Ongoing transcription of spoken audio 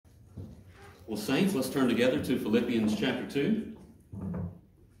Well, saints, let's turn together to Philippians chapter 2.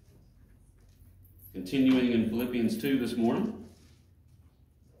 Continuing in Philippians 2 this morning.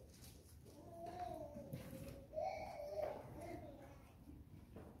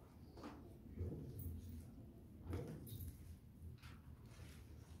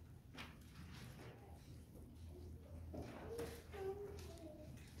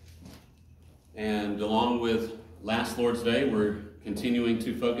 And along with last Lord's Day, we're continuing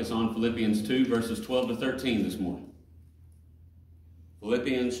to focus on Philippians 2, verses 12 to 13 this morning.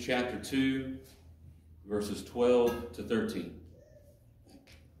 Philippians chapter 2, verses 12 to 13.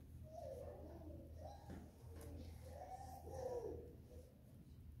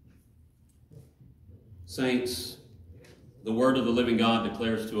 Saints, the word of the living God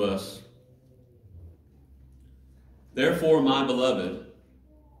declares to us, "Therefore, my beloved,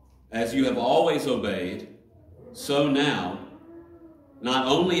 as you have always obeyed, so now, not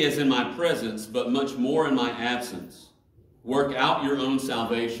only as in my presence, but much more in my absence, work out your own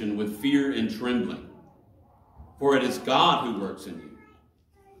salvation with fear and trembling. For it is God who works in you,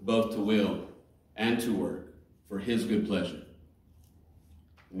 both to will and to work for his good pleasure."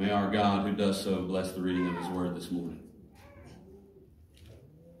 May our God, who does so, bless the reading of his word this morning.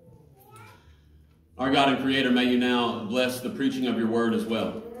 Our God and Creator, may you now bless the preaching of your word as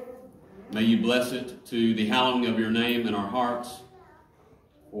well. May you bless it to the hallowing of your name in our hearts,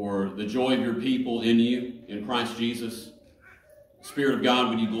 for the joy of your people in you, in Christ Jesus. Spirit of God,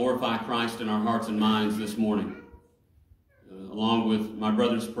 would you glorify Christ in our hearts and minds this morning? Along with my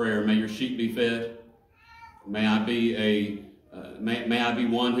brother's prayer, may your sheep be fed. May I be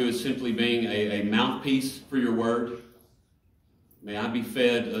one who is simply being a mouthpiece for your word. May I be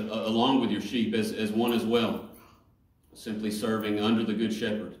fed along with your sheep as one as well, simply serving under the Good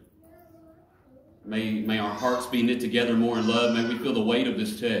Shepherd. May our hearts be knit together more in love. May we feel the weight of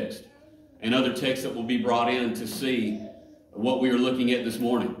this text and other texts that will be brought in to see what we are looking at this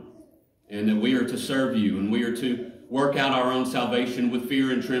morning, and that we are to serve you, and we are to work out our own salvation with fear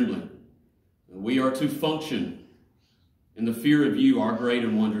and trembling. We are to function in the fear of you, our great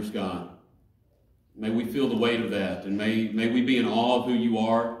and wondrous God. May we feel the weight of that, and may we be in awe of who you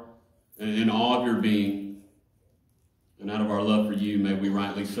are, and in awe of your being. And out of our love for you, may we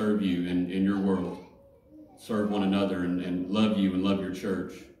rightly serve you in your world. Serve one another and love you and love your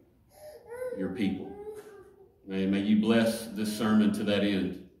church, your people. May you bless this sermon to that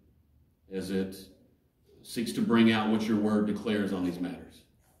end as it seeks to bring out what your word declares on these matters.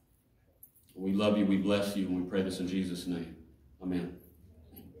 We love you, we bless you, and we pray this in Jesus' name. Amen.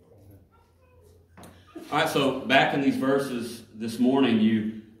 All right, so back in these verses this morning,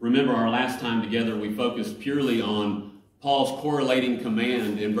 you remember our last time together, we focused purely on Paul's correlating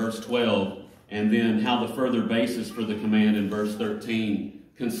command in verse 12, and then how the further basis for the command in verse 13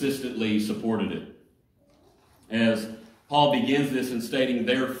 consistently supported it. As Paul begins this in stating,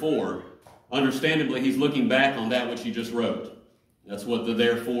 "Therefore," understandably, he's looking back on that which he just wrote. That's what the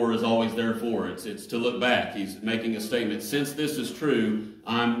 "therefore" is always there for. It's to look back. He's making a statement. Since this is true,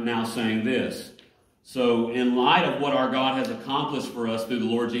 I'm now saying this. So in light of what our God has accomplished for us through the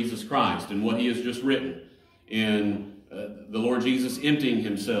Lord Jesus Christ and what he has just written in the Lord Jesus emptying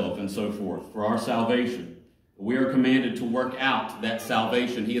himself and so forth for our salvation, we are commanded to work out that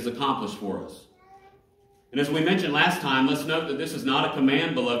salvation he has accomplished for us. And as we mentioned last time, let's note that this is not a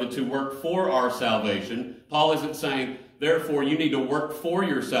command, beloved, to work for our salvation. Paul isn't saying, therefore, you need to work for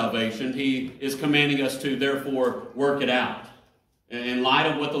your salvation. He is commanding us to, therefore, work it out. In light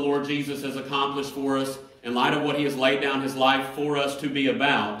of what the Lord Jesus has accomplished for us, in light of what he has laid down his life for us to be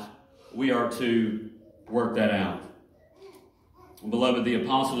about, we are to work that out. Beloved, the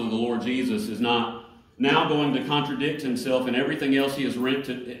apostle of the Lord Jesus is not now going to contradict himself in everything else he has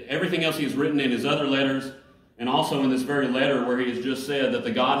written in his other letters, and also in this very letter where he has just said that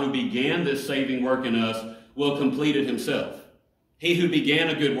the God who began this saving work in us will complete it himself. He who began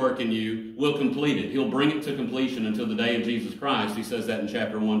a good work in you will complete it. He'll bring it to completion until the day of Jesus Christ. He says that in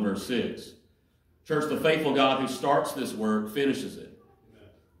chapter 1, verse 6. Church, the faithful God who starts this work finishes it.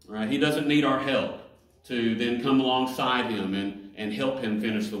 All right? He doesn't need our help to then come alongside him and help him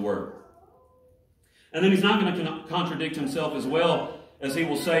finish the work. And then he's not going to contradict himself as well, as he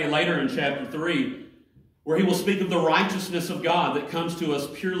will say later in chapter 3, where he will speak of the righteousness of God that comes to us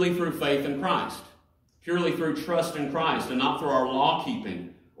purely through faith in Christ, purely through trust in Christ, and not through our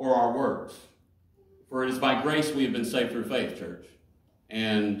law-keeping or our works. For it is by grace we have been saved through faith, church.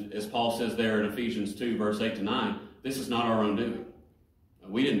 And as Paul says there in Ephesians 2, verse 8 to 9, this is not our own doing.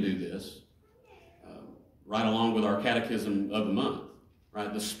 We didn't do this. Right along with our catechism of the month,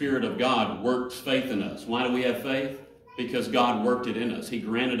 right? The Spirit of God works faith in us. Why do we have faith? Because God worked it in us. He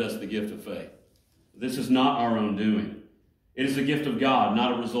granted us the gift of faith. This is not our own doing. It is a gift of God,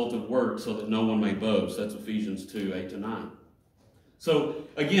 not a result of work, so that no one may boast. That's Ephesians 2, 8-9. So,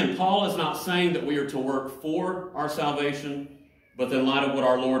 again, Paul is not saying that we are to work for our salvation, but in light of what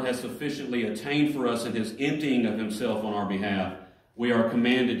our Lord has sufficiently attained for us in his emptying of himself on our behalf, we are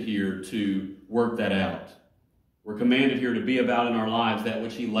commanded here to work that out. We're commanded here to be about in our lives that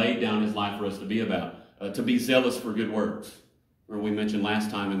which he laid down his life for us to be about, to be zealous for good works. Or we mentioned last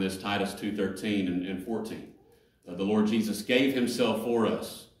time in this Titus 2:13 and 14. The Lord Jesus gave himself for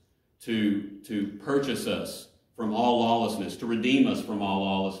us to purchase us from all lawlessness, to redeem us from all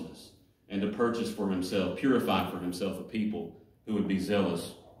lawlessness, and to purchase for himself, purify for himself a people who would be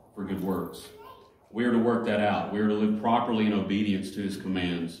zealous for good works. We are to work that out. We are to live properly in obedience to his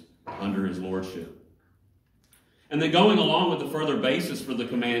commands under his lordship. And then going along with the further basis for the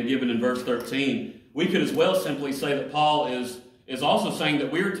command given in verse 13, we could as well simply say that Paul is also saying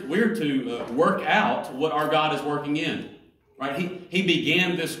that we're to work out what our God is working in. Right? He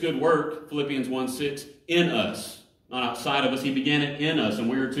began this good work, Philippians 1:6, in us, not outside of us. He began it in us, and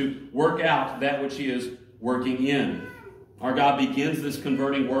we are to work out that which he is working in. Our God begins this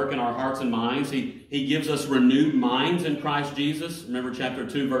converting work in our hearts and minds. He gives us renewed minds in Christ Jesus. Remember chapter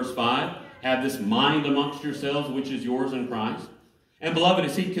 2, verse 5. Have this mind amongst yourselves, which is yours in Christ. And beloved,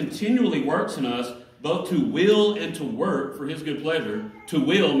 as he continually works in us, both to will and to work for his good pleasure, to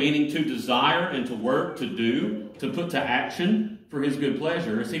will meaning to desire and to work, to do, to put to action for his good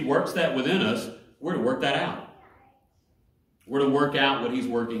pleasure. As he works that within us, we're to work that out. We're to work out what he's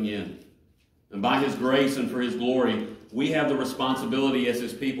working in. And by his grace and for his glory, we have the responsibility as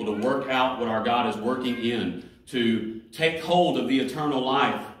his people to work out what our God is working in, to take hold of the eternal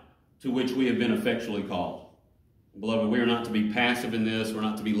life to which we have been effectually called. Beloved, we are not to be passive in this. We're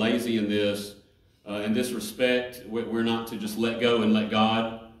not to be lazy in this. In this respect, we're not to just let go and let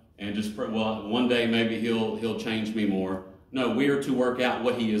God and just pray, well, one day maybe he'll change me more. No, we are to work out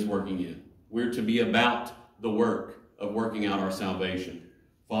what he is working in. We're to be about the work of working out our salvation,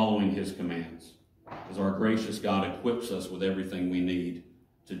 following his commands, as our gracious God equips us with everything we need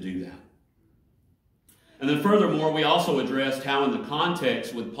to do that. And then furthermore, we also addressed how in the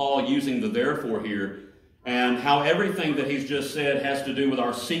context with Paul using the therefore here, and how everything that he's just said has to do with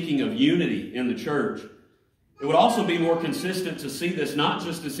our seeking of unity in the church, it would also be more consistent to see this not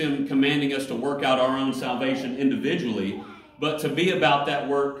just as him commanding us to work out our own salvation individually, but to be about that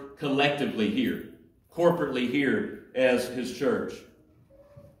work collectively here, corporately here as his church.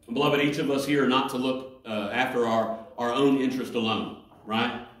 And beloved, each of us here are not to look after our own interest alone,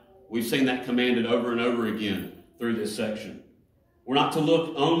 right? We've seen that commanded over and over again through this section. We're not to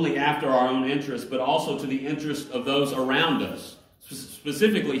look only after our own interests, but also to the interest of those around us,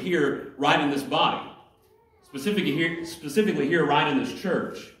 specifically here, right in this body, specifically here, right in this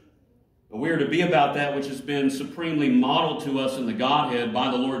church. But we are to be about that which has been supremely modeled to us in the Godhead by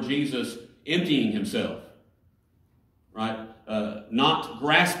the Lord Jesus emptying himself, right? Not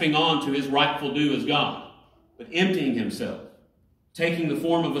grasping on to his rightful due as God, but emptying himself, taking the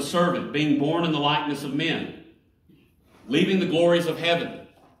form of a servant, being born in the likeness of men, leaving the glories of heaven,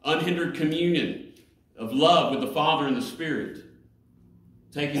 unhindered communion of love with the Father and the Spirit,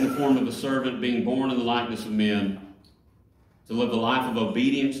 taking the form of a servant, being born in the likeness of men, to live a life of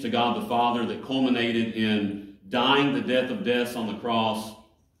obedience to God the Father that culminated in dying the death of deaths on the cross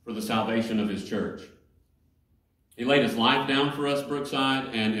for the salvation of his church. He laid his life down for us,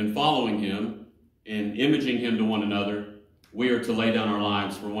 Brookside, and in following him, in imaging him to one another, we are to lay down our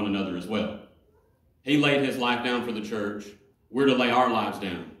lives for one another as well. He laid his life down for the church. We're to lay our lives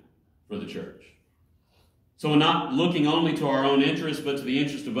down for the church. So in not looking only to our own interests, but to the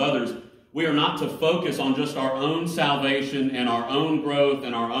interest of others, we are not to focus on just our own salvation and our own growth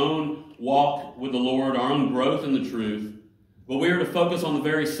and our own walk with the Lord, our own growth in the truth, but we are to focus on the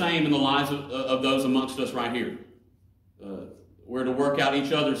very same in the lives of those amongst us right here. We're to work out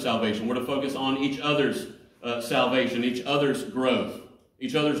each other's salvation. We're to focus on each other's salvation, each other's growth,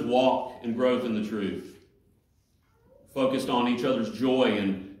 each other's walk and growth in the truth. Focused on each other's joy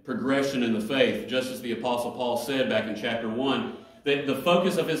and progression in the faith, just as the Apostle Paul said back in chapter 1, that the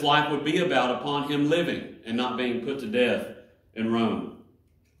focus of his life would be upon him living and not being put to death in Rome.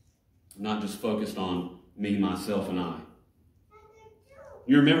 Not just focused on me, myself, and I.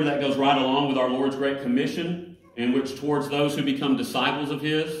 You remember that goes right along with our Lord's Great Commission, in which towards those who become disciples of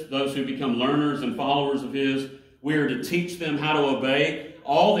his, those who become learners and followers of his, we are to teach them how to obey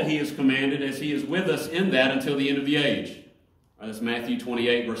all that he has commanded as he is with us in that until the end of the age. That's Matthew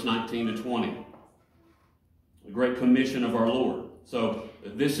 28, verse 19 to 20. The great commission of our Lord. So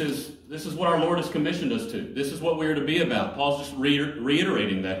this is what our Lord has commissioned us to. This is what we are to be about. Paul's just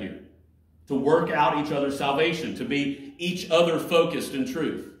reiterating that here. to work out each other's salvation, to be each other focused in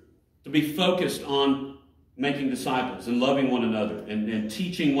truth, to be focused on making disciples and loving one another and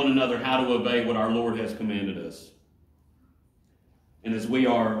teaching one another how to obey what our Lord has commanded us. And as we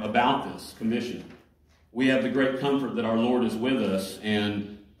are about this commission, we have the great comfort that our Lord is with us,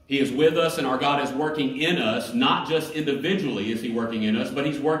 and He is with us, and our God is working in us. Not just individually is He working in us, but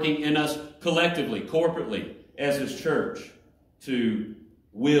He's working in us collectively, corporately, as His church, to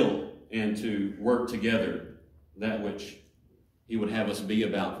will and to work together that which He would have us be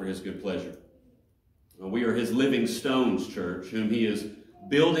about for His good pleasure. We are His living stones, church, whom He is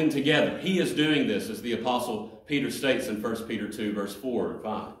building together. He is doing this, as the Apostle Peter states in 1 Peter 2, verse 4 and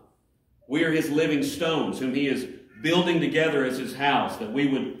 5. We are His living stones, whom He is building together as His house, that we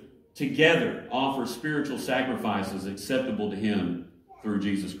would together offer spiritual sacrifices acceptable to Him through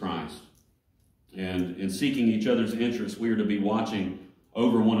Jesus Christ. And in seeking each other's interests, we are to be watching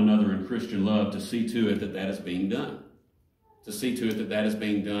over one another in Christian love to see to it that that is being done. To see to it that that is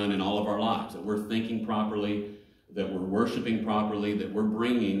being done in all of our lives, that we're thinking properly, that we're worshiping properly, that we're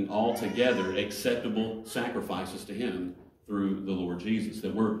bringing all together acceptable sacrifices to Him through the Lord Jesus,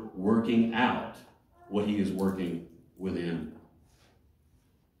 that we're working out what He is working within.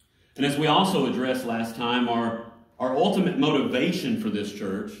 And as we also addressed last time, our ultimate motivation for this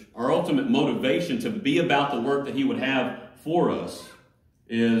church, our ultimate motivation to be about the work that He would have for us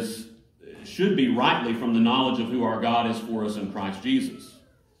should be rightly from the knowledge of who our God is for us in Christ Jesus.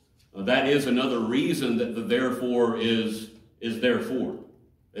 That is another reason that the therefore is therefore.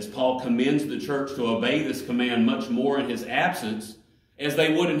 As Paul commends the church to obey this command much more in his absence as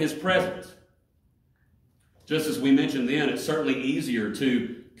they would in his presence. Just as we mentioned then, it's certainly easier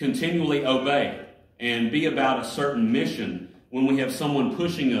to continually obey and be about a certain mission when we have someone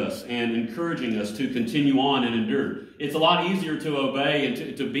pushing us and encouraging us to continue on and endure. It's a lot easier to obey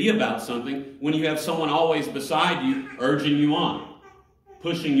and to be about something when you have someone always beside you urging you on,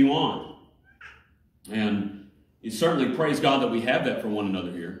 pushing you on. And you certainly praise God that we have that for one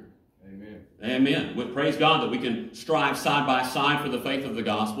another here. Amen. Amen. We praise God that we can strive side by side for the faith of the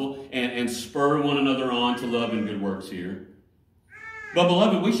gospel and spur one another on to love and good works here. But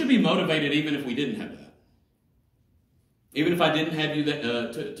beloved, we should be motivated even if we didn't have that. Even if I didn't have you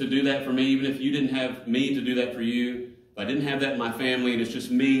to do that for me, even if you didn't have me to do that for you, if I didn't have that in my family and it's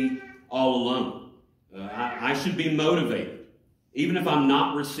just me all alone, I should be motivated, even if I'm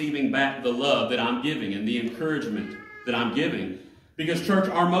not receiving back the love that I'm giving and the encouragement that I'm giving. Because, church,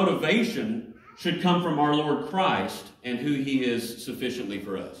 our motivation should come from our Lord Christ and who He is sufficiently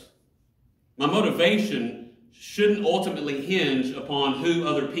for us. My motivation shouldn't ultimately hinge upon who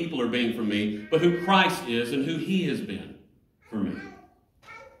other people are being for me, but who Christ is and who He has been for me.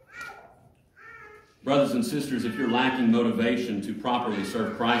 Brothers and sisters, if you're lacking motivation to properly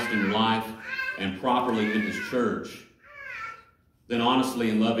serve Christ in your life and properly in His church, then honestly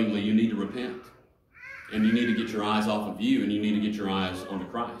and lovingly you need to repent. And you need to get your eyes off of you, and you need to get your eyes onto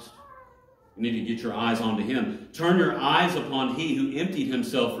Christ. You need to get your eyes onto Him. Turn your eyes upon He who emptied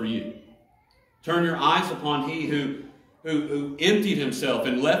Himself for you. Turn your eyes upon He who emptied Himself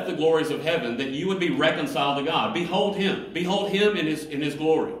and left the glories of heaven that you would be reconciled to God. Behold Him. Behold Him in His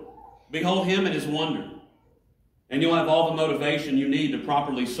glory. Behold Him in His wonder. And you'll have all the motivation you need to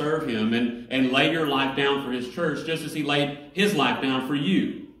properly serve Him and lay your life down for His church, just as He laid His life down for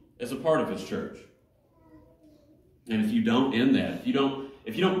you as a part of His church. And if you don't end that,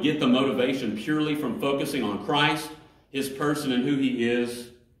 if you don't get the motivation purely from focusing on Christ, His person and who He is,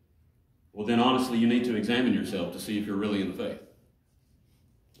 well, then honestly, you need to examine yourself to see if you're really in the faith.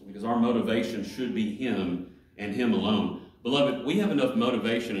 Because our motivation should be Him and Him alone. Beloved, we have enough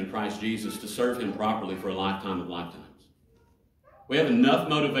motivation in Christ Jesus to serve Him properly for a lifetime of lifetimes. We have enough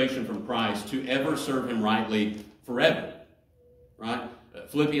motivation from Christ to ever serve Him rightly forever. Right?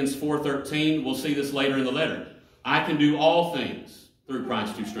 Philippians 4:13, we'll see this later in the letter. I can do all things through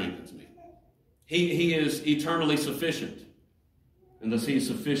Christ who strengthens me. He is eternally sufficient. And thus He is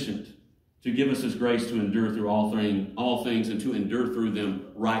sufficient to give us His grace to endure through all things and to endure through them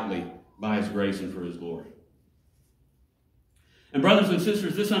rightly by His grace and for His glory. And brothers and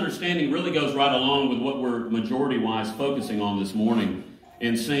sisters, this understanding really goes right along with what we're majority-wise focusing on this morning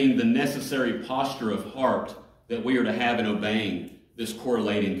and seeing the necessary posture of heart that we are to have in obeying this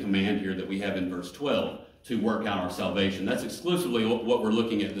correlating command here that we have in verse 12 to work out our salvation. That's exclusively what we're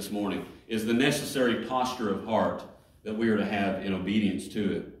looking at this morning, is the necessary posture of heart that we are to have in obedience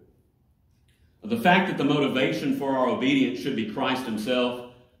to it. The fact that the motivation for our obedience should be Christ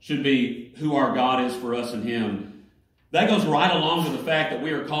Himself, should be who our God is for us and Him, that goes right along with the fact that we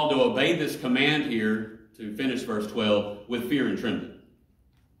are called to obey this command here, to finish verse 12, with fear and trembling.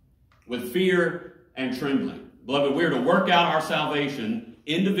 with fear and trembling. Beloved, we are to work out our salvation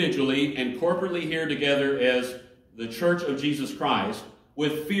individually and corporately here together as the Church of Jesus Christ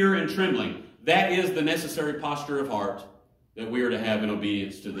with fear and trembling. That is the necessary posture of heart that we are to have in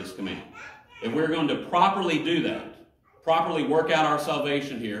obedience to this command. If we're going to properly do that, properly work out our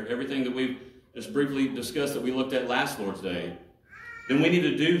salvation here, everything that we've just briefly discussed that we looked at last Lord's Day, then we need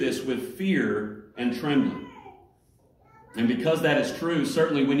to do this with fear and trembling. And because that is true,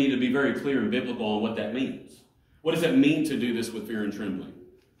 certainly we need to be very clear and biblical on what that means. What does it mean to do this with fear and trembling?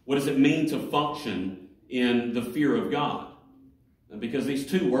 What does it mean to function in the fear of God? Because these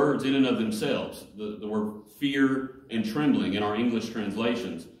two words in and of themselves, the word fear and trembling in our English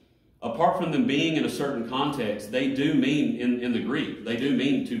translations, apart from them being in a certain context, they do mean, in the Greek, they do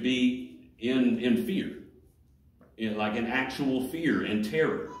mean to be in fear. Like in actual fear and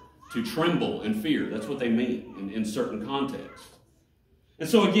terror. To tremble and fear. That's what they mean in certain contexts. And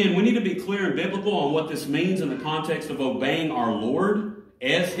so again, we need to be clear and biblical on what this means in the context of obeying our Lord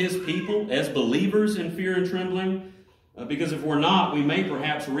as His people, as believers in fear and trembling. Because if we're not, we may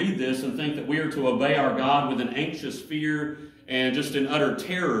perhaps read this and think that we are to obey our God with an anxious fear and just an utter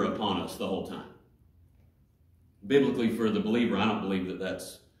terror upon us the whole time. Biblically, for the believer, I don't believe that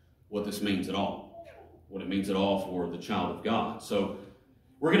that's what this means at all. What it means at all for the child of God. So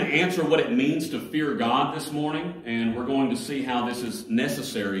we're going to answer what it means to fear God this morning, and we're going to see how this is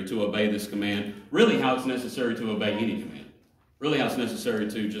necessary to obey this command. Really how it's necessary to obey any command. Really how it's necessary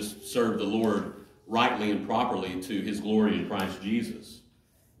to just serve the Lord rightly and properly to His glory in Christ Jesus.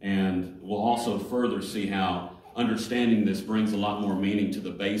 And we'll also further see how understanding this brings a lot more meaning to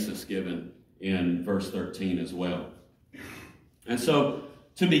the basis given in verse 13 as well. And so,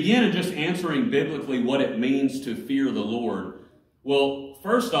 to begin in just answering biblically what it means to fear the Lord, well,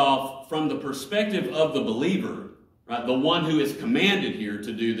 first off, from the perspective of the believer, right, the one who is commanded here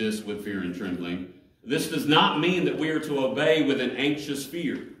to do this with fear and trembling, this does not mean that we are to obey with an anxious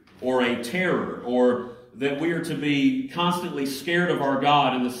fear or a terror, or that we are to be constantly scared of our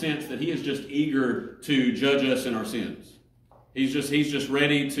God in the sense that He is just eager to judge us in our sins. He's just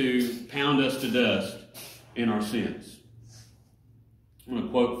ready to pound us to dust in our sins. I'm going to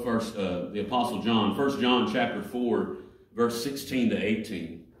quote first the Apostle John, 1 John chapter 4, verse 16 to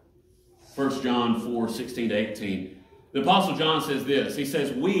 18. 1 John 4, 16 to 18. The Apostle John says this. He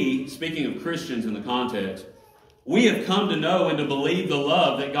says, we, speaking of Christians in the context, we have come to know and to believe the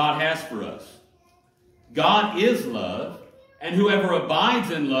love that God has for us. God is love, and whoever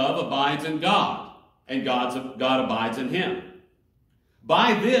abides in love abides in God, and God abides in him.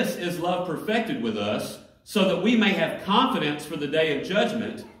 By this is love perfected with us, so that we may have confidence for the day of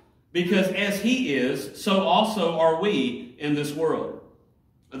judgment, because as He is, so also are we in this world.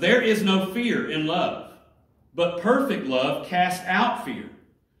 There is no fear in love, but perfect love casts out fear.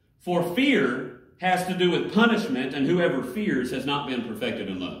 For fear has to do with punishment, and whoever fears has not been perfected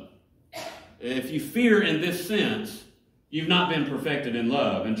in love. If you fear in this sense, you've not been perfected in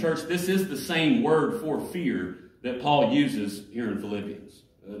love. And church, this is the same word for fear that Paul uses here in Philippians.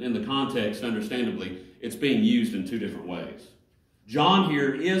 In the context, understandably, it's being used in two different ways. John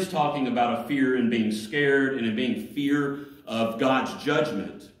here is talking about a fear in being scared and in being fear of God's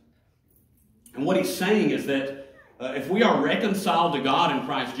judgment. And what he's saying is that if we are reconciled to God in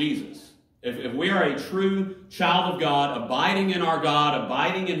Christ Jesus, if we are a true child of God, abiding in our God,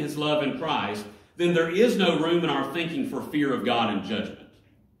 abiding in His love in Christ, then there is no room in our thinking for fear of God and judgment.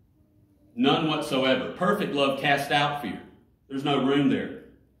 None whatsoever. Perfect love casts out fear. There's no room there.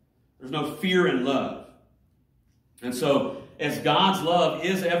 There's no fear in love. And so, as God's love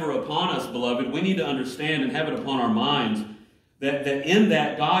is ever upon us, beloved, we need to understand and have it upon our minds that in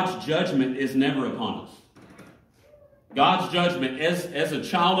that God's judgment is never upon us. God's judgment as a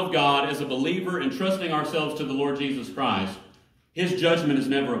child of God, as a believer, entrusting ourselves to the Lord Jesus Christ, His judgment is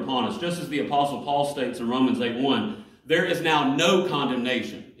never upon us. Just as the Apostle Paul states in Romans 8:1, there is now no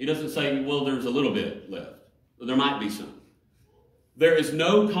condemnation. He doesn't say, well, there's a little bit left. There might be some. There is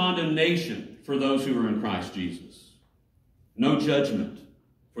no condemnation for those who are in Christ Jesus. No judgment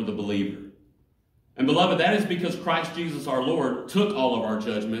for the believer. And beloved, that is because Christ Jesus our Lord took all of our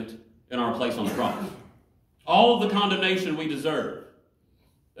judgment in our place on the cross. All of the condemnation we deserve.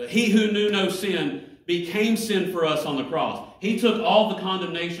 He who knew no sin became sin for us on the cross. He took all the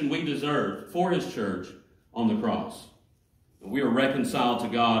condemnation we deserve for His church on the cross. We are reconciled to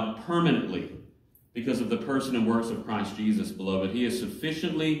God permanently because of the person and works of Christ Jesus, beloved. He has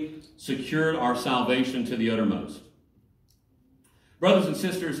sufficiently secured our salvation to the uttermost. Brothers and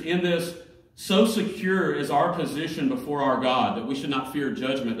sisters, in this, so secure is our position before our God that we should not fear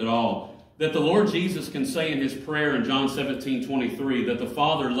judgment at all, that the Lord Jesus can say in his prayer in John 17:23 that the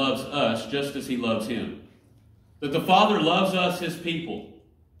Father loves us just as he loves him. That the Father loves us, his people,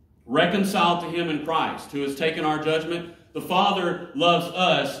 reconciled to him in Christ, who has taken our judgment. The Father loves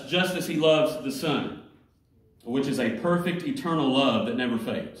us just as he loves the Son, which is a perfect eternal love that never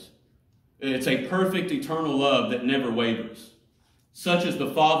fades. It's a perfect eternal love that never wavers. Such is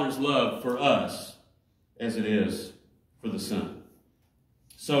the Father's love for us as it is for the Son.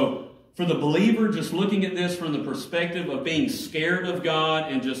 So, for the believer, just looking at this from the perspective of being scared of God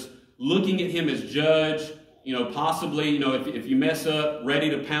and just looking at him as judge, possibly, if you mess up, ready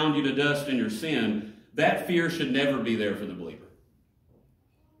to pound you to dust in your sin, that fear should never be there for the believer.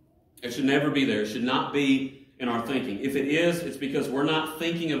 It should never be there. It should not be in our thinking. If it is, it's because we're not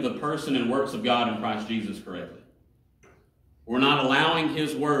thinking of the person and works of God in Christ Jesus correctly. We're not allowing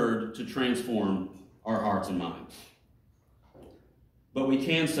his word to transform our hearts and minds. But we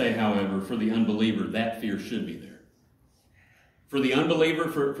can say, however, for the unbeliever, that fear should be there. For the unbeliever,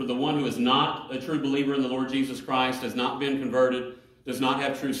 for the one who is not a true believer in the Lord Jesus Christ, has not been converted, does not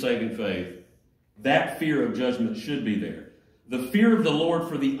have true saving faith, that fear of judgment should be there. The fear of the Lord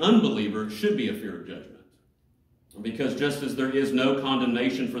for the unbeliever should be a fear of judgment. Because just as there is no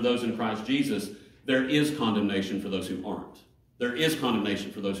condemnation for those in Christ Jesus, there is condemnation for those who aren't. There is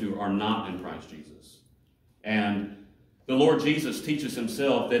condemnation for those who are not in Christ Jesus. And the Lord Jesus teaches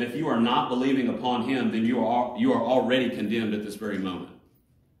himself that if you are not believing upon him, then you are already condemned at this very moment.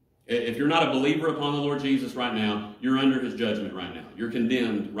 If you're not a believer upon the Lord Jesus right now, you're under his judgment right now. You're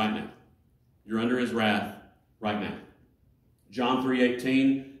condemned right now. You're under his wrath right now. John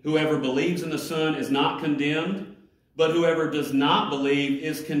 3:18, whoever believes in the Son is not condemned, but whoever does not believe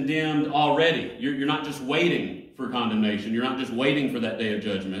is condemned already. You're not just waiting for condemnation. You're not just waiting for that day of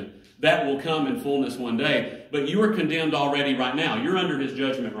judgment. That will come in fullness one day. But you are condemned already right now. You're under his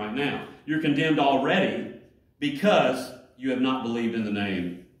judgment right now. You're condemned already because you have not believed in the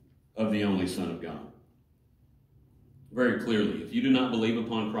name of the only Son of God. Very clearly, if you do not believe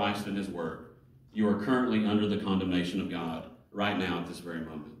upon Christ and his word, you are currently under the condemnation of God right now at this very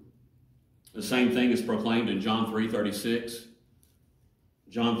moment. The same thing is proclaimed in John 3:36.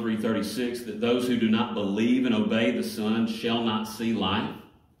 John 3:36, that those who do not believe and obey the Son shall not see life,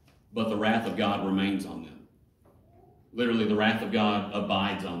 but the wrath of God remains on them. Literally, the wrath of God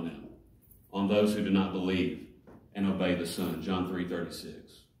abides on them, on those who do not believe and obey the Son. John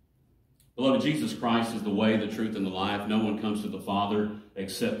 3:36. Beloved, Jesus Christ is the way, the truth, and the life. No one comes to the Father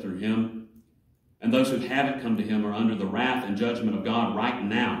except through him. And those who haven't come to him are under the wrath and judgment of God right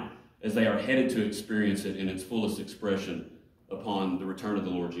now, as they are headed to experience it in its fullest expression upon the return of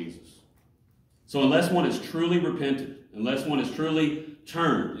the Lord Jesus. So unless one is truly repentant, unless one is truly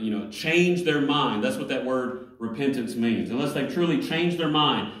turned, changed their mind, that's what that word repentance means. Unless they've truly changed their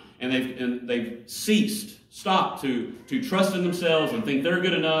mind and they've stopped to trust in themselves and think they're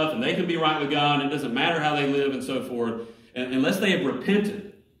good enough and they can be right with God and it doesn't matter how they live and so forth, and unless they have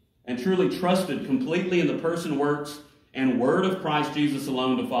repented and truly trusted completely in the person, works, and word of Christ Jesus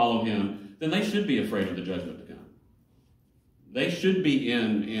alone to follow him, then they should be afraid of the judgment to come. They should be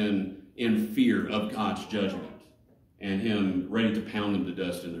in fear of God's judgment and him ready to pound them to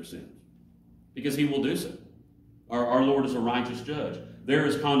dust in their sins. Because he will do so. Our Lord is a righteous judge. There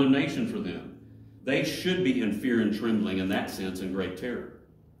is condemnation for them. They should be in fear and trembling, in that sense, and great terror.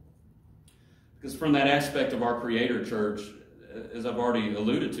 Because from that aspect of our Creator, church, as I've already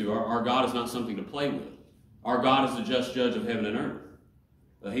alluded to, our God is not something to play with. Our God is the just judge of heaven and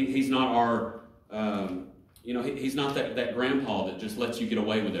earth. He's not our, he's not that grandpa that just lets you get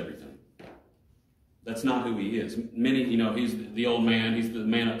away with everything. That's not who he is. He's the old man, he's the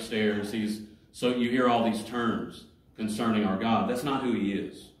man upstairs, so you hear all these terms concerning our God. That's not who he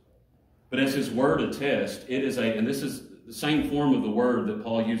is. But as his word attests, and this is the same form of the word that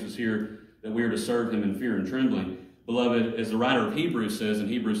Paul uses here, that we are to serve him in fear and trembling. Beloved, as the writer of Hebrews says in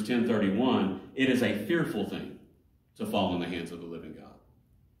Hebrews 10:31, it is a fearful thing to fall in the hands of the living God.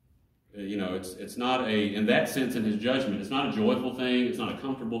 It's not in that sense in his judgment, it's not a joyful thing, it's not a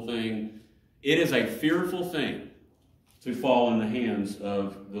comfortable thing. It is a fearful thing to fall in the hands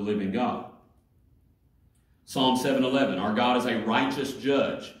of the living God. Psalm 7:11, our God is a righteous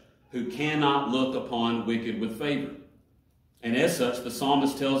judge who cannot look upon wicked with favor. And as such, the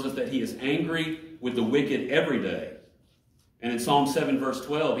psalmist tells us that he is angry with the wicked every day. And in Psalm 7 verse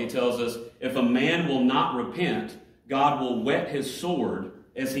 12, he tells us, if a man will not repent, God will whet his sword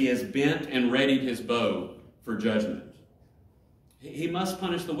as he has bent and readied his bow for judgment. He must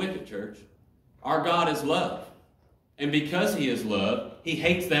punish the wicked, church. Our God is love. And because he is love, he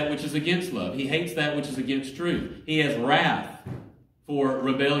hates that which is against love. He hates that which is against truth. He has wrath for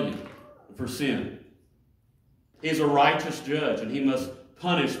rebellion. for sin. He is a righteous judge, and he must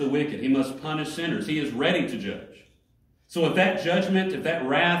punish the wicked. He must punish sinners. He is ready to judge. So if that judgment, if that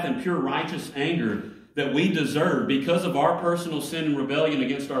wrath and pure righteous anger that we deserve because of our personal sin and rebellion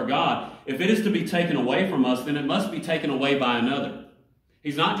against our God, if it is to be taken away from us, then it must be taken away by another.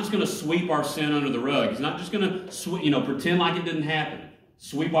 He's not just going to sweep our sin under the rug. He's not just going to pretend like it didn't happen.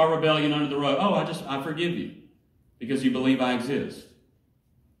 Sweep our rebellion under the rug. Oh, I forgive you because you believe I exist.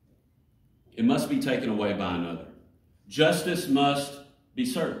 It must be taken away by another. Justice must be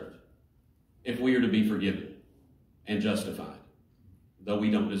served if we are to be forgiven and justified, though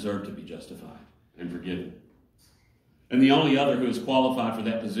we don't deserve to be justified and forgiven. And the only other who is qualified for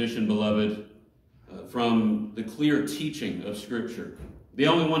that position, beloved, from the clear teaching of Scripture, the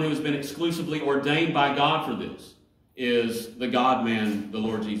only one who has been exclusively ordained by God for this is the God-man, the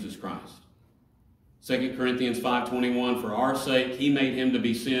Lord Jesus Christ. 2 Corinthians 5:21, for our sake he made him to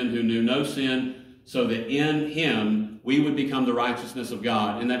be sin who knew no sin, so that in him we would become the righteousness of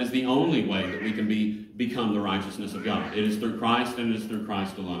God. And that is the only way that we can become the righteousness of God. It is through Christ, and it is through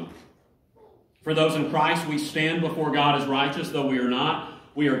Christ alone. For those in Christ, we stand before God as righteous, though we are not.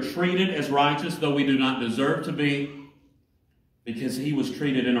 We are treated as righteous, though we do not deserve to be, because he was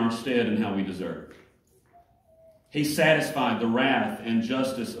treated in our stead and how we deserve. He satisfied the wrath and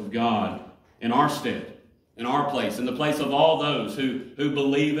justice of God in our stead, in our place, in the place of all those who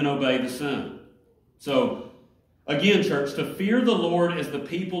believe and obey the Son. So, again, church, to fear the Lord as the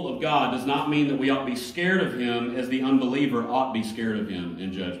people of God does not mean that we ought to be scared of him as the unbeliever ought to be scared of him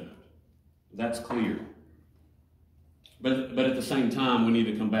in judgment. That's clear. But at the same time, we need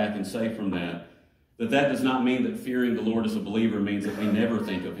to come back and say from that does not mean that fearing the Lord as a believer means that we never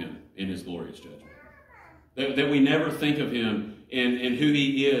think of him in his glorious judgment. That we never think of him in who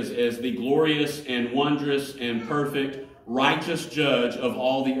he is as the glorious and wondrous and perfect righteous judge of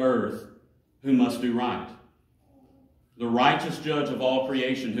all the earth who must do right. The righteous judge of all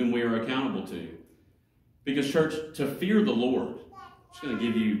creation whom we are accountable to. Because, church, to fear the Lord, I'm just going to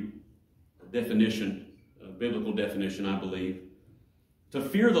give you a definition, a biblical definition, I believe. To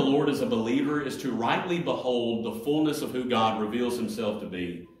fear the Lord as a believer is to rightly behold the fullness of who God reveals himself to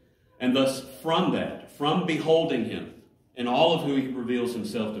be. And thus, from beholding him and all of who he reveals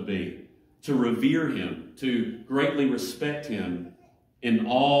himself to be, to revere him, to greatly respect him in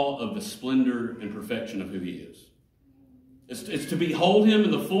all of the splendor and perfection of who he is. It's to behold him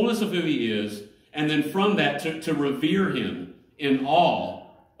in the fullness of who he is, and then from that to revere him in awe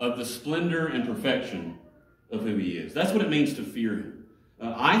of the splendor and perfection of who he is. That's what it means to fear him.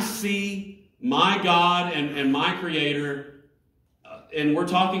 I see my God and my Creator, and we're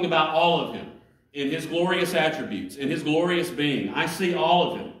talking about all of him, in his glorious attributes, in his glorious being. I see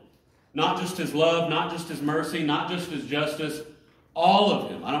all of him. Not just his love, not just his mercy, not just his justice, all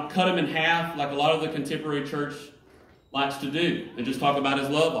of him. I don't cut him in half like a lot of the contemporary church likes to do and just talk about his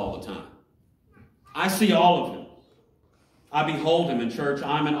love all the time. I see all of him. I behold him in church.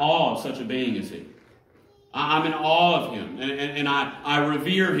 I'm in awe of such a being as he. I'm in awe of him, and I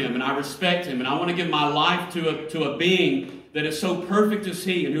revere him, and I respect him, and I want to give my life to a being that is so perfect as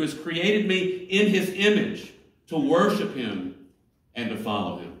he, and who has created me in his image to worship him and to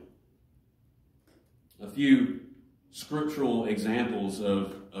follow him. A few scriptural examples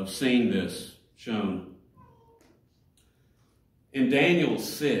of seeing this shown. In Daniel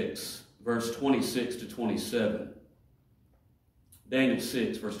 6, verse 26 to 27, Daniel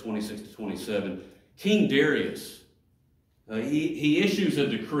 6, verse 26 to 27, King Darius, he issues a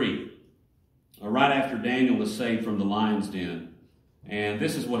decree right after Daniel was saved from the lion's den. And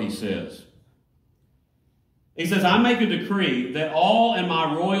this is what he says. He says, I make a decree that all in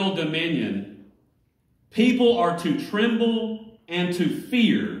my royal dominion, people are to tremble and to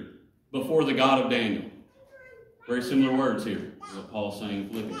fear before the God of Daniel. Very similar words here, what Paul's saying in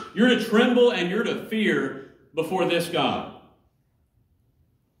Philippians. You're to tremble and you're to fear before this God.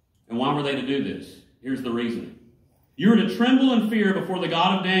 And why were they to do this? Here's the reasoning. You're to tremble and fear before the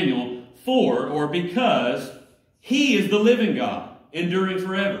God of Daniel because he is the living God, enduring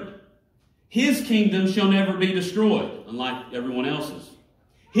forever. His kingdom shall never be destroyed, unlike everyone else's.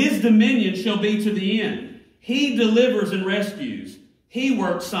 His dominion shall be to the end. He delivers and rescues. He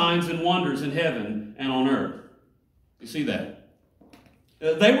works signs and wonders in heaven and on earth. You see that?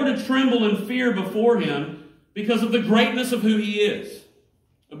 They were to tremble and fear before him because of the greatness of who he is,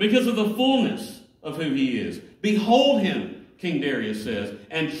 because of the fullness of who he is. Behold him, King Darius says,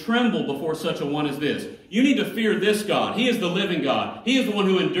 and tremble before such a one as this. You need to fear this God. He is the living God. He is the one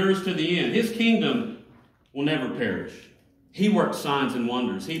who endures to the end. His kingdom will never perish. He works signs and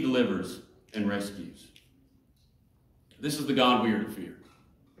wonders. He delivers and rescues. This is the God we are to fear.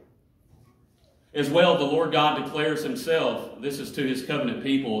 As well, the Lord God declares himself. This is to his covenant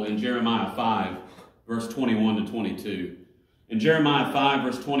people in Jeremiah 5, verse 21 to 22. In Jeremiah 5,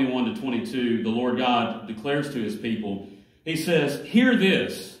 verse 21 to 22, the Lord God declares to his people, he says, "Hear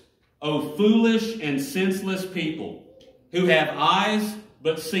this, O foolish and senseless people, who have eyes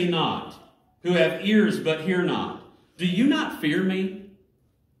but see not, who have ears but hear not. Do you not fear me?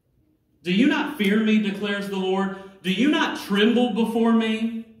 Do you not fear me, declares the Lord? Do you not tremble before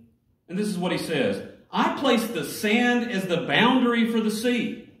me?" And this is what he says, "I place the sand as the boundary for the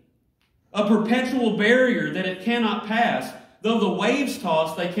sea, a perpetual barrier that it cannot pass. Though the waves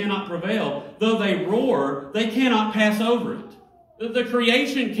toss, they cannot prevail. Though they roar, they cannot pass over it." The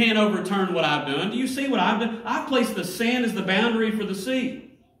creation can't overturn what I've done. Do you see what I've done? I've placed the sand as the boundary for the sea.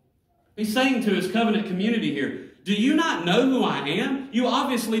 He's saying to his covenant community here, do you not know who I am? You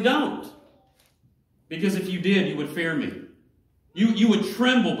obviously don't. Because if you did, you would fear me. You would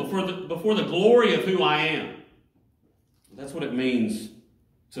tremble before the glory of who I am. That's what it means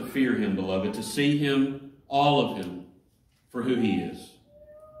to fear him, beloved, to see him, all of him, for who he is.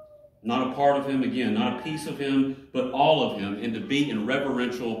 Not a part of him, again, not a piece of him, but all of him, and to be in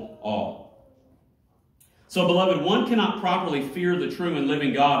reverential awe. So, beloved, one cannot properly fear the true and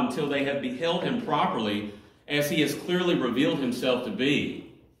living God until they have beheld him properly as he has clearly revealed himself to be,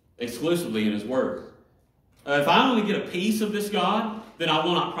 exclusively in his word. If I only get a piece of this God, then I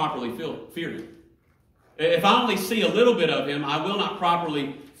will not properly fear him. If I only see a little bit of him, I will not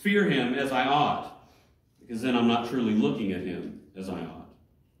properly fear him as I ought, because then I'm not truly looking at him as I ought.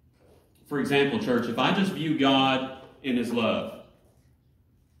 For example, church, if I just view God in his love,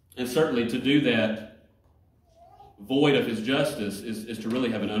 and certainly to do that void of his justice is to really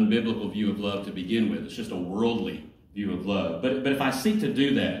have an unbiblical view of love to begin with. It's just a worldly view of love. But if I seek to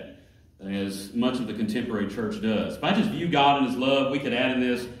do that, as much of the contemporary church does, if I just view God in his love, we could add in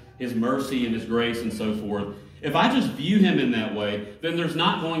this his mercy and his grace and so forth. If I just view him in that way, then there's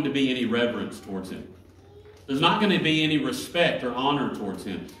not going to be any reverence towards him. There's not going to be any respect or honor towards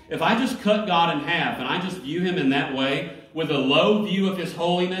him. If I just cut God in half and I just view him in that way, with a low view of his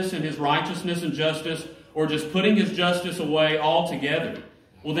holiness and his righteousness and justice, or just putting his justice away altogether,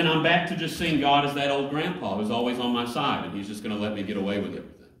 well, then I'm back to just seeing God as that old grandpa who's always on my side, and he's just going to let me get away with everything.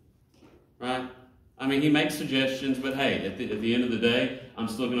 Right? I mean, he makes suggestions, but hey, at the end of the day, I'm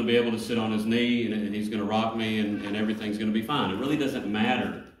still going to be able to sit on his knee, and he's going to rock me, and everything's going to be fine. It really doesn't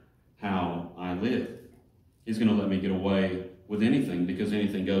matter how I live. He's going to let me get away with anything, because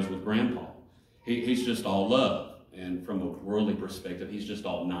anything goes with grandpa. He's just all love, and from a worldly perspective, he's just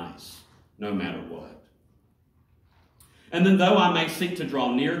all nice, no matter what. And then though I may seek to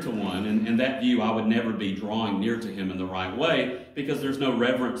draw near to one, in that view I would never be drawing near to him in the right way, because there's no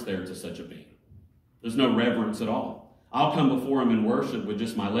reverence there to such a being. There's no reverence at all. I'll come before him in worship with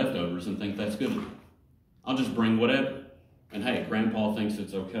just my leftovers and think that's good enough. I'll just bring whatever. And hey, grandpa thinks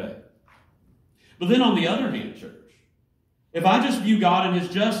it's okay. But then on the other hand, church, if I just view God in his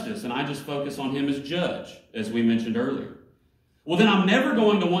justice and I just focus on him as judge, as we mentioned earlier, well, then I'm never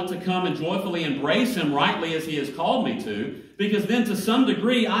going to want to come and joyfully embrace him rightly as he has called me to, because then to some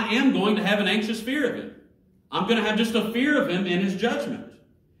degree I am going to have an anxious fear of him. I'm going to have just a fear of him in his judgment.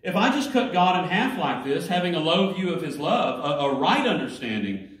 If I just cut God in half like this, having a low view of his love, a right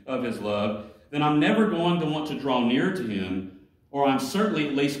understanding of his love, then I'm never going to want to draw near to him, or I'm certainly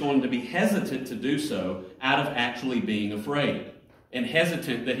at least going to be hesitant to do so out of actually being afraid, and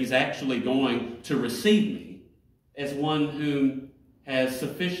hesitant that he's actually going to receive me as one whom has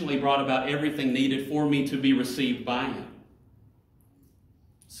sufficiently brought about everything needed for me to be received by him.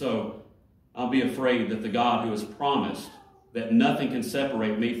 So I'll be afraid that the God who has promised that nothing can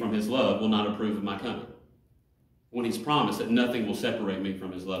separate me from his love will not approve of my coming. When he's promised that nothing will separate me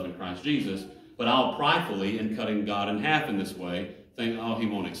from his love in Christ Jesus, but I'll pridefully, in cutting God in half in this way, think, oh, he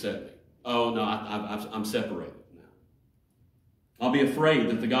won't accept me. Oh, no, I'm separated now. I'll be afraid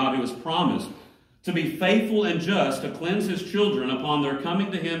that the God who has promised to be faithful and just to cleanse his children upon their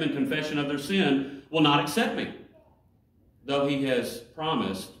coming to him in confession of their sin will not accept me, though he has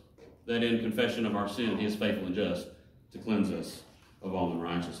promised that in confession of our sin he is faithful and just to cleanse us of all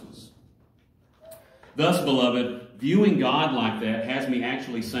unrighteousness. Thus, beloved, viewing God like that has me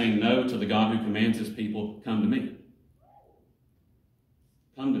actually saying no to the God who commands his people, come to me.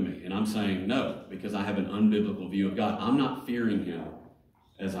 Come to me. And I'm saying no, because I have an unbiblical view of God. I'm not fearing him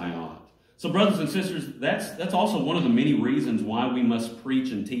as I ought. So, brothers and sisters, that's also one of the many reasons why we must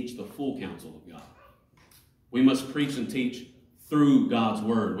preach and teach the full counsel of God. We must preach and teach through God's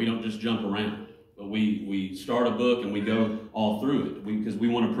word. We don't just jump around, but we start a book and we go all through it, because we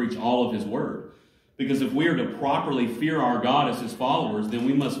want to preach all of his word. Because if we are to properly fear our God as his followers, then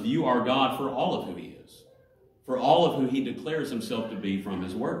we must view our God for all of who he is, for all of who he declares himself to be from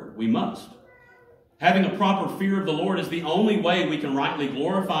his word. We must. Having a proper fear of the Lord is the only way we can rightly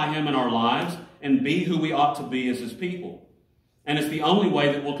glorify him in our lives and be who we ought to be as his people. And it's the only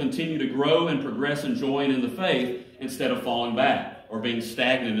way that we'll continue to grow and progress and join in the faith instead of falling back or being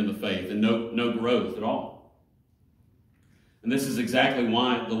stagnant in the faith and no growth at all. And this is exactly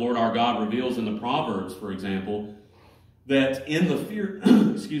why the Lord our God reveals in the Proverbs, for example, that in the fear,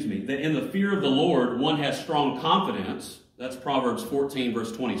 that in the fear of the Lord one has strong confidence. That's Proverbs 14,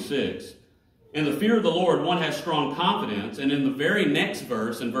 verse 26. In the fear of the Lord one has strong confidence. And in the very next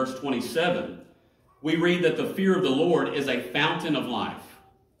verse, in verse 27, we read that the fear of the Lord is a fountain of life.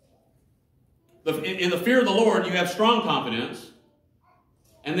 In the fear of the Lord, you have strong confidence.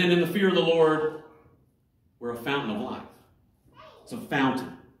 And then in the fear of the Lord, we're a fountain of life. It's a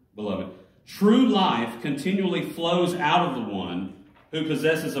fountain, beloved. True life continually flows out of the one who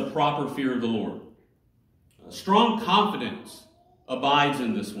possesses a proper fear of the Lord. Strong confidence abides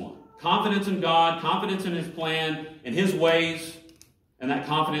in this one. Confidence in God, confidence in his plan, in his ways, and that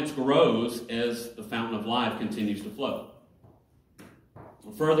confidence grows as the fountain of life continues to flow.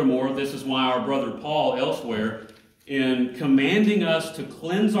 Furthermore, this is why our brother Paul elsewhere, in commanding us to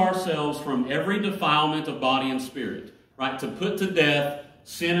cleanse ourselves from every defilement of body and spirit, right, to put to death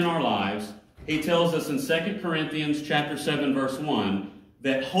sin in our lives, he tells us in 2 Corinthians chapter 7, verse 1,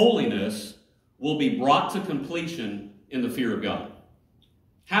 that holiness will be brought to completion in the fear of God.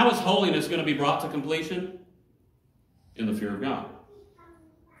 How is holiness going to be brought to completion? In the fear of God.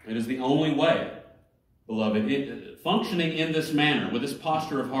 It is the only way, beloved, functioning in this manner, with this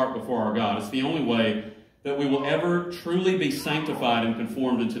posture of heart before our God, it's the only way that we will ever truly be sanctified and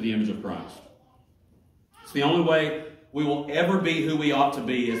conformed into the image of Christ. It's the only way we will ever be who we ought to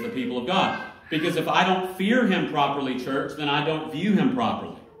be as the people of God. Because if I don't fear him properly, church, then I don't view him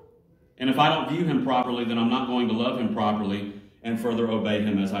properly. And if I don't view him properly, then I'm not going to love him properly and further obey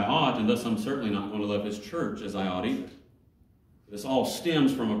him as I ought, and thus I'm certainly not going to love his church as I ought either. This all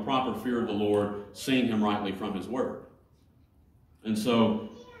stems from a proper fear of the Lord, seeing him rightly from his word. And so,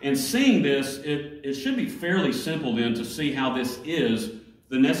 in seeing this, it should be fairly simple then to see how this is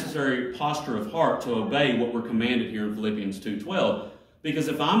the necessary posture of heart to obey what we're commanded here in Philippians 2:12. Because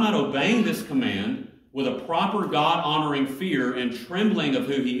if I'm not obeying this command with a proper God-honoring fear and trembling of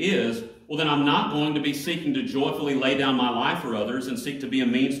who he is, well, then I'm not going to be seeking to joyfully lay down my life for others and seek to be a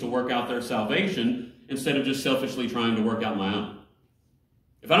means to work out their salvation instead of just selfishly trying to work out my own.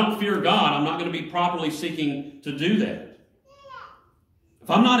 If I don't fear God, I'm not going to be properly seeking to do that. If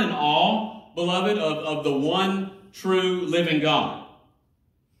I'm not in awe, beloved, of the one true living God,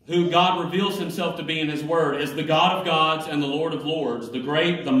 who God reveals himself to be in his word as the God of gods and the Lord of lords, the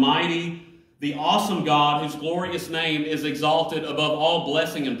great, the mighty, the awesome God whose glorious name is exalted above all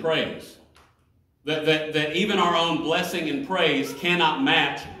blessing and praise. That even our own blessing and praise cannot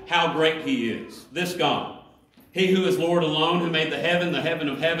match how great he is. This God. He who is Lord alone, who made the heaven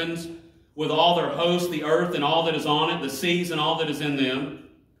of heavens, with all their hosts, the earth and all that is on it, the seas and all that is in them,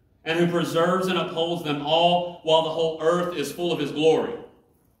 and who preserves and upholds them all while the whole earth is full of his glory.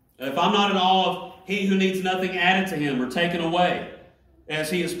 If I'm not in awe of he who needs nothing added to him or taken away, as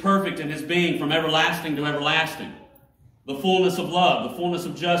he is perfect in his being from everlasting to everlasting, the fullness of love, the fullness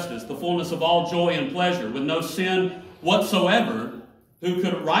of justice, the fullness of all joy and pleasure, with no sin whatsoever, who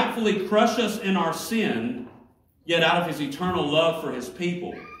could rightfully crush us in our sin, yet out of his eternal love for his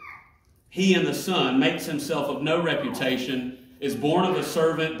people, he in the Son makes himself of no reputation, is born of a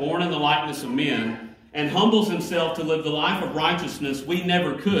servant, born in the likeness of men, and humbles himself to live the life of righteousness we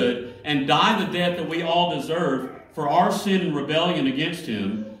never could, and die the death that we all deserve for our sin and rebellion against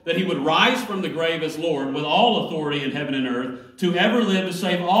him, that he would rise from the grave as Lord with all authority in heaven and earth, to ever live to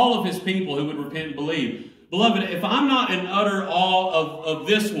save all of his people who would repent and believe. Beloved, if I'm not in utter awe of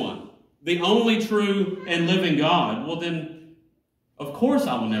this one, the only true and living God, well then, of course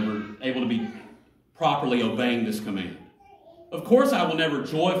I will never able to be properly obeying this command. Of course I will never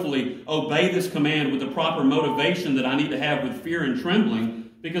joyfully obey this command with the proper motivation that I need to have with fear and trembling,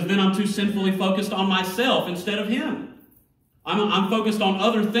 because then I'm too sinfully focused on myself instead of him. I'm focused on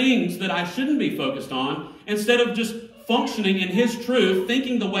other things that I shouldn't be focused on, instead of just functioning in his truth,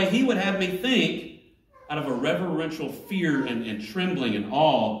 thinking the way he would have me think, out of a reverential fear and trembling and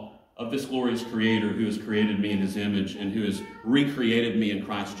awe of this glorious Creator who has created me in his image and who has recreated me in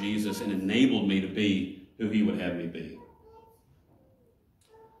Christ Jesus and enabled me to be who he would have me be.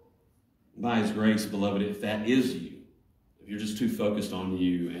 By his grace, beloved, if that is you, if you're just too focused on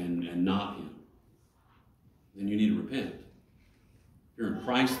you and not him, then you need to repent. If you're in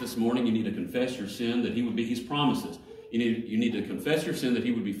Christ this morning, you need to confess your sin, that He's promised this. You need to confess your sin, that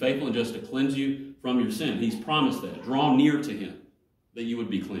He would be faithful and just to cleanse you from your sin. He's promised that. Draw near to Him, that you would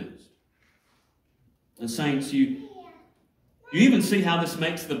be cleansed. And saints, you even see how this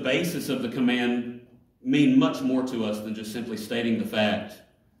makes the basis of the command mean much more to us than just simply stating the fact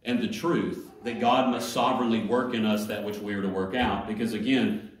and the truth that God must sovereignly work in us that which we are to work out. Because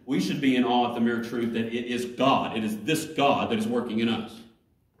again, we should be in awe at the mere truth that it is God. It is this God that is working in us.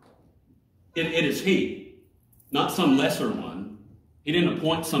 It is He, not some lesser one. He didn't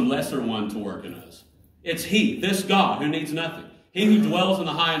appoint some lesser one to work in us. It's He, this God, who needs nothing. He who dwells in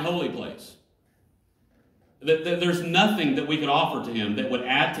the high and holy place. There's nothing that we could offer to Him that would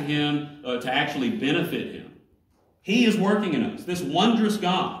add to Him to actually benefit Him. He is working in us. This wondrous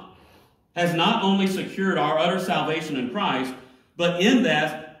God has not only secured our utter salvation in Christ, but in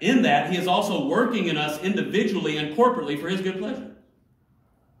that He is also working in us individually and corporately for His good pleasure.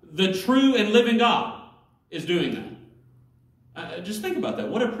 The true and living God is doing that. Just think about that.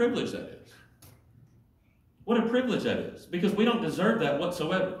 What a privilege that is. What a privilege that is. Because we don't deserve that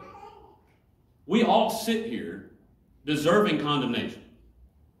whatsoever. We all sit here deserving condemnation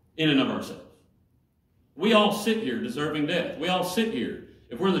in and of ourselves. We all sit here deserving death. We all sit here.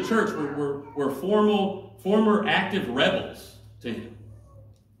 If we're in the church, we're former active rebels to Him.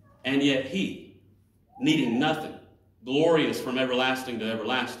 And yet He, needing nothing, glorious from everlasting to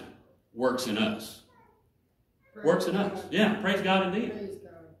everlasting, works in us. Works in us. Yeah, praise God indeed.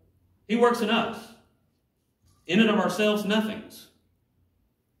 He works in us. In and of ourselves, nothings.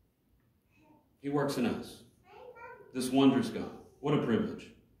 He works in us. This wondrous God. What a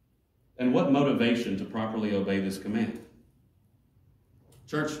privilege. And what motivation to properly obey this command.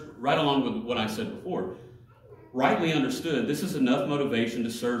 Church, right along with what I said before, rightly understood, this is enough motivation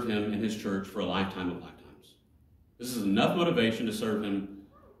to serve Him in His church for a lifetime of lifetimes. This is enough motivation to serve Him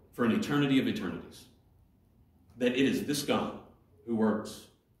for an eternity of eternities. That it is this God who works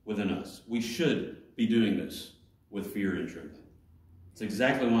within us. We should be doing this with fear and trembling. It's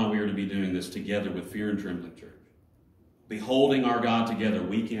exactly why we are to be doing this together with fear and trembling, church. Beholding our God together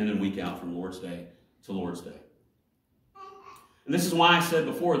week in and week out from Lord's Day to Lord's Day. And this is why I said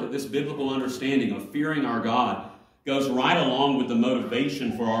before that this biblical understanding of fearing our God goes right along with the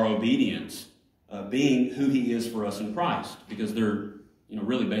motivation for our obedience, being who He is for us in Christ, because they're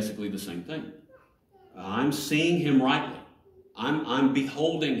really basically the same thing. I'm seeing Him rightly. I'm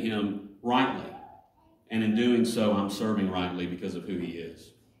beholding Him rightly. And in doing so, I'm serving rightly because of who He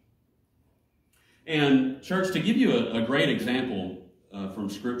is. And church, to give you a great example from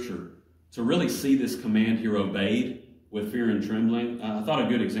Scripture, to really see this command here obeyed with fear and trembling, I thought a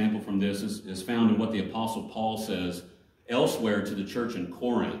good example from this is found in what the Apostle Paul says elsewhere to the church in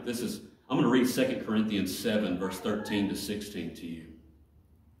Corinth. I'm going to read 2 Corinthians 7, verse 13 to 16 to you.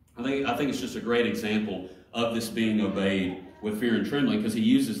 I think it's just a great example of this being obeyed with fear and trembling, because he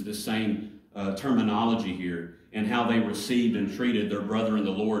uses this same terminology here and how they received and treated their brother in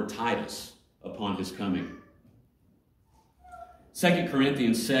the Lord, Titus, upon his coming. 2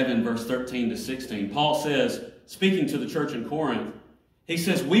 Corinthians 7, verse 13 to 16, Paul says, speaking to the church in Corinth, he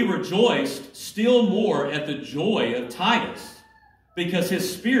says, "We rejoiced still more at the joy of Titus, because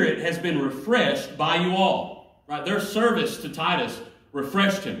his spirit has been refreshed by you all." Right? Their service to Titus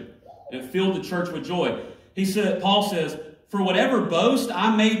refreshed him, and it filled the church with joy. Paul says, "For whatever boast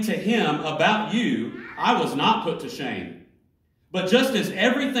I made to him about you, I was not put to shame. But just as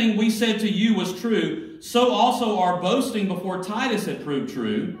everything we said to you was true, so also our boasting before Titus had proved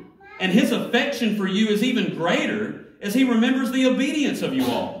true. And his affection for you is even greater as he remembers the obedience of you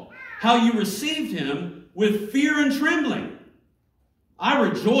all, how you received him with fear and trembling. I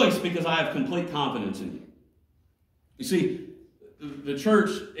rejoice because I have complete confidence in you." You see, the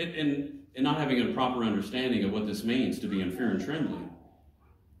church, in not having a proper understanding of what this means to be in fear and trembling,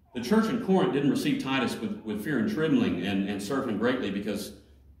 the church in Corinth didn't receive Titus with fear and trembling and serve him greatly because,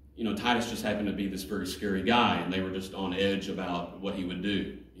 Titus just happened to be this very scary guy, and they were just on edge about what he would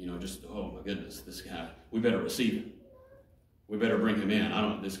do. Oh my goodness, this guy, we better receive him. We better bring him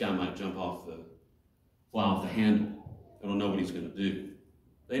in. This guy might fly off the handle. I don't know what he's going to do.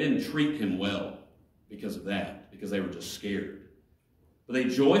 They didn't treat him well because of that, because they were just scared. But they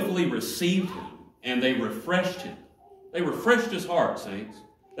joyfully received him, and they refreshed him. They refreshed his heart, saints.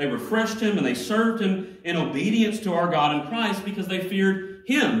 They refreshed him, and they served him in obedience to our God in Christ because they feared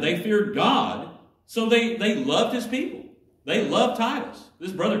him. They feared God, so they loved his people. They loved Titus.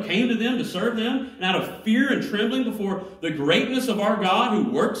 This brother came to them to serve them, and out of fear and trembling before the greatness of our God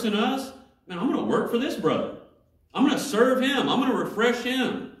who works in us, man, I'm going to work for this brother. I'm going to serve him. I'm going to refresh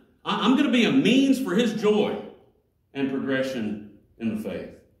him. I'm going to be a means for his joy and progression in the faith.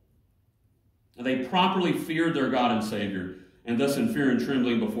 And they properly feared their God and Savior, and thus in fear and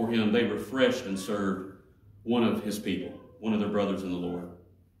trembling before him, they refreshed and served one of his people, one of their brothers in the Lord.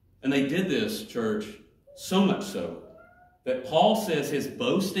 And they did this, church, so much so that Paul says his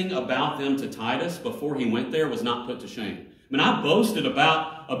boasting about them to Titus before he went there was not put to shame. I mean, I boasted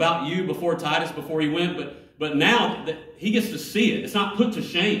about you before Titus, before he went, but now that he gets to see it, it's not put to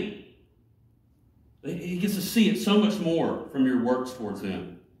shame. He gets to see it so much more from your works towards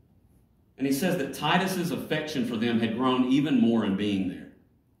him. And he says that Titus's affection for them had grown even more in being there.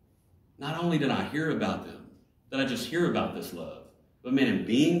 Not only did I hear about them, did I just hear about this love, but man, in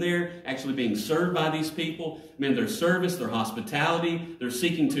being there, actually being served by these people, man, their service, their hospitality, they're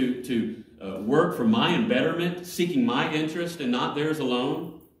seeking to work for my betterment, seeking my interest and not theirs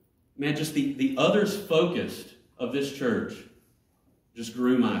alone. Man, just the others focused of this church just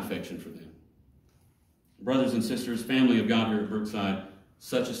grew my affection for them. Brothers and sisters, family of God here at Brookside,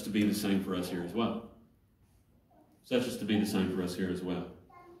 such is to be the same for us here as well. Such is to be the same for us here as well.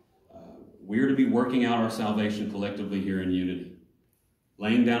 We're to be working out our salvation collectively here in unity,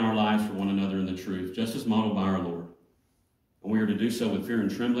 laying down our lives for one another in the truth, just as modeled by our Lord. And we are to do so with fear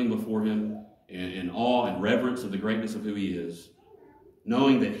and trembling before him, in awe and reverence of the greatness of who he is,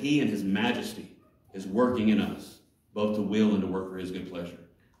 knowing that he and his majesty is working in us, both to will and to work for his good pleasure,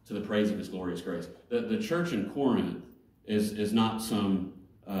 to the praise of his glorious grace. The church in Corinth is not some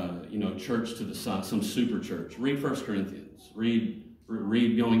church to the side, some super church. Read 1 Corinthians. Read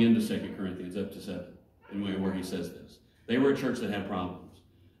going into 2 Corinthians up to 7, and where he says this. They were a church that had problems.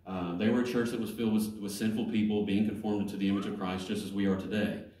 They were a church that was filled with sinful people being conformed to the image of Christ, just as we are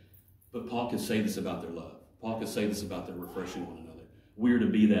today. But Paul could say this about their love. Paul could say this about their refreshing one another. We're to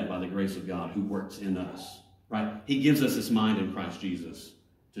be that by the grace of God who works in us. Right? He gives us this mind in Christ Jesus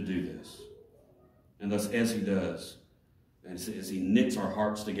to do this. And thus, as he does, and as he knits our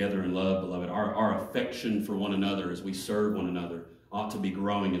hearts together in love, beloved, our affection for one another as we serve one another ought to be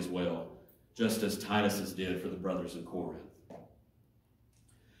growing as well, just as Titus's did for the brothers in Corinth.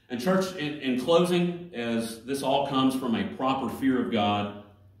 And church, in closing, as this all comes from a proper fear of God,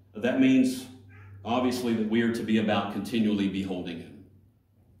 that means, obviously, that we are to be about continually beholding him.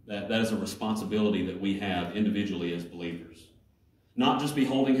 That is a responsibility that we have individually as believers. Not just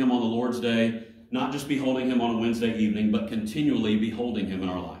beholding him on the Lord's Day, not just beholding him on a Wednesday evening, but continually beholding him in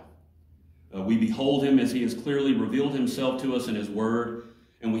our life. We behold him as he has clearly revealed himself to us in his word,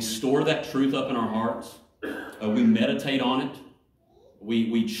 and we store that truth up in our hearts. We meditate on it.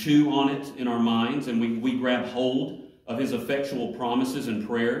 We chew on it in our minds, and we grab hold of his effectual promises in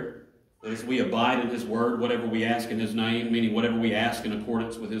prayer. As we abide in his word, whatever we ask in his name, meaning whatever we ask in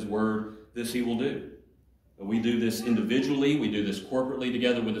accordance with his word, this he will do. We do this individually. We do this corporately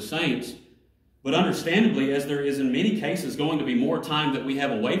together with the saints. But understandably, as there is in many cases going to be more time that we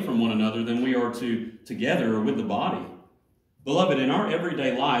have away from one another than we are together or with the body. Beloved, in our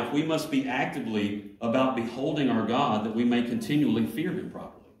everyday life, we must be actively about beholding our God that we may continually fear him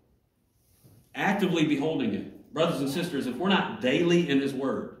properly. Actively beholding him. Brothers and sisters, if we're not daily in his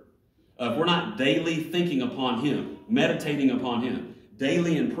word, if we're not daily thinking upon him, meditating upon him,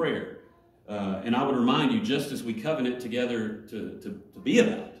 daily in prayer, and I would remind you, just as we covenant together to be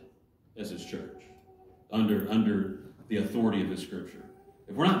about as his church, under the authority of his scripture.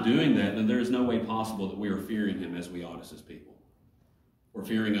 If we're not doing that, then there is no way possible that we are fearing him as we ought as his people. We're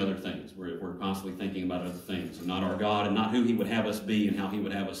fearing other things. We're constantly thinking about other things, and not our God, and not who he would have us be and how he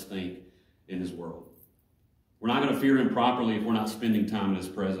would have us think in his world. We're not going to fear him properly if we're not spending time in his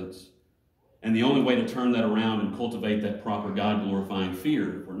presence. And the only way to turn that around and cultivate that proper God-glorifying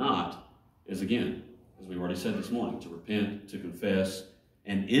fear, if we're not, is again, as we already said this morning, to repent, to confess,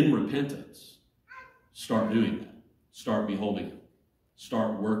 and in repentance, start doing that. Start beholding him.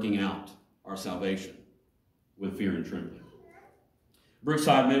 Start working out our salvation with fear and trembling.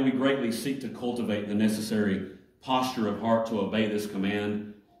 Brookside, may we greatly seek to cultivate the necessary posture of heart to obey this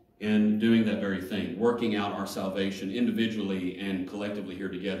command in doing that very thing, working out our salvation individually and collectively here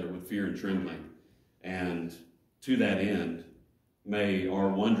together with fear and trembling. And to that end, may our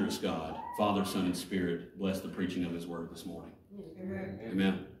wondrous God, Father, Son, and Spirit, bless the preaching of his word this morning. Amen.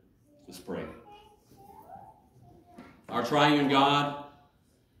 Amen. Let's pray. Our triune God,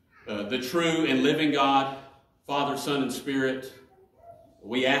 the true and living God, Father, Son, and Spirit,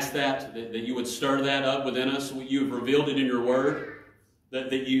 we ask that you would stir that up within us. You have revealed it in your word,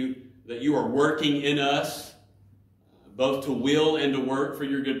 that you are working in us, both to will and to work for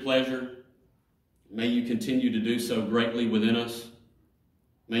your good pleasure. May you continue to do so greatly within us.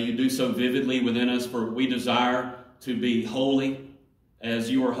 May you do so vividly within us, for we desire to be holy as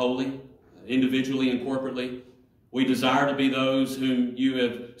you are holy, individually and corporately. We desire to be those whom you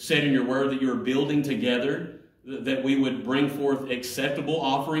have said in your word that you are building together, that we would bring forth acceptable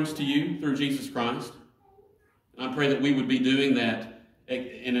offerings to you through Jesus Christ. I pray that we would be doing that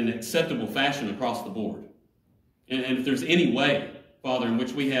in an acceptable fashion across the board. And if there's any way, Father, in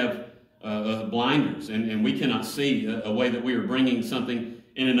which we have blinders and we cannot see a way that we are bringing something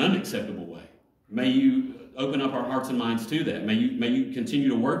in an unacceptable way, may you open up our hearts and minds to that. May you continue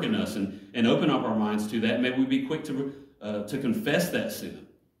to work in us and open up our minds to that. May we be quick to confess that sin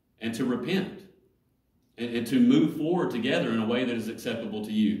and to repent and to move forward together in a way that is acceptable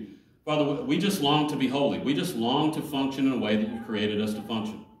to you. Father, we just long to be holy. We just long to function in a way that you've created us to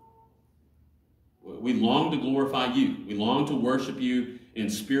function. We long to glorify you. We long to worship you in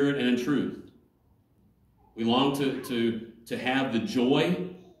spirit and in truth. We long to have the joy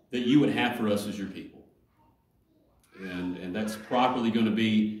that you would have for us as your people. And that's properly going to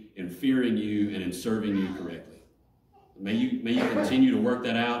be in fearing you and in serving you correctly. May you continue to work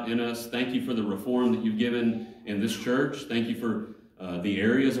that out in us. Thank you for the reform that you've given in this church. Thank you for the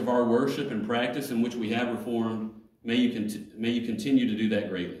areas of our worship and practice in which we have reformed. May you continue to do that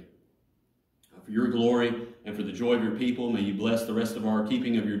greatly. For your glory and for the joy of your people, may you bless the rest of our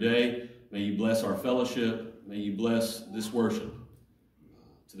keeping of your day. May you bless our fellowship. May you bless this worship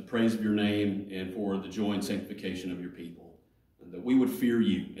to the praise of your name and for the joy and sanctification of your people. And that we would fear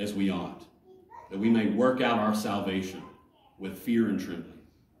you as we ought. That we may work out our salvation with fear and trembling.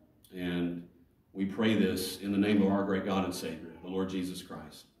 And we pray this in the name of our great God and Savior, the Lord Jesus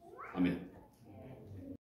Christ. Amen.